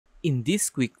In this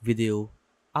quick video,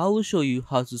 I will show you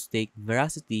how to stake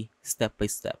Verasity step by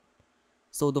step.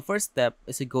 So the first step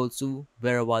is to go to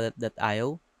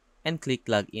verawallet.io and click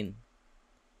login.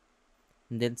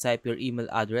 And then type your email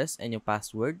address and your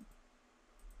password.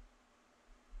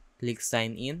 Click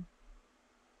sign in.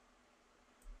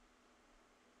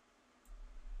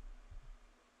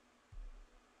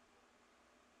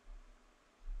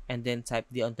 And then type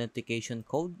the authentication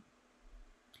code.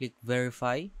 Click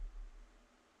verify.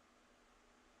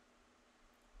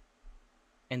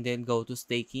 And then go to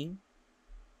staking.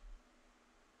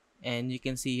 And you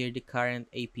can see here the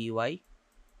current APY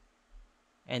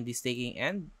and the staking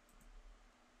end.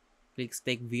 Click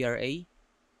stake VRA.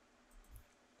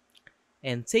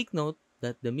 And take note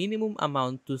that the minimum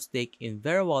amount to stake in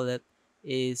VeraWallet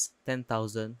is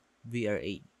 10,000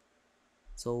 VRA.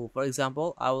 So for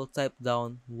example, I will type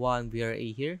down 1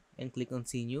 VRA here and click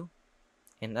continue.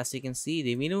 And as you can see,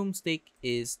 the minimum stake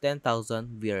is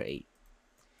 10,000 VRA.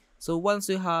 So once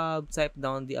you have typed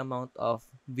down the amount of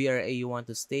VRA you want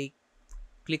to stake,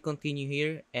 click continue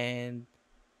here and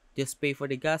just pay for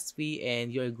the gas fee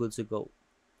and you're good to go.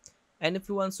 And if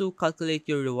you want to calculate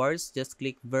your rewards, just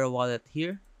click VeraWallet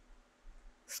here,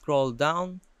 scroll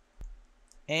down,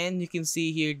 and you can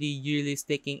see here the yearly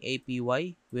staking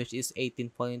APY, which is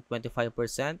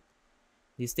 18.25%,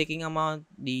 the staking amount,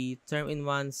 the term in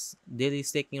months, daily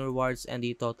staking rewards, and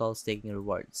the total staking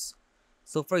rewards.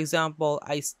 So for example,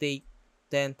 I staked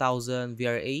 10,000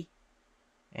 VRA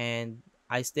and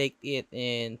I staked it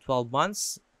in 12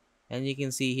 months, and you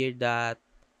can see here that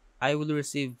I will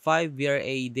receive 5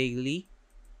 VRA daily,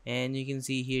 and you can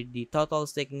see here the total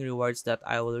staking rewards that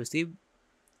I will receive.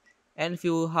 And if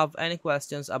you have any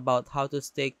questions about how to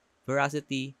stake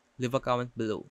Verasity, leave a comment below.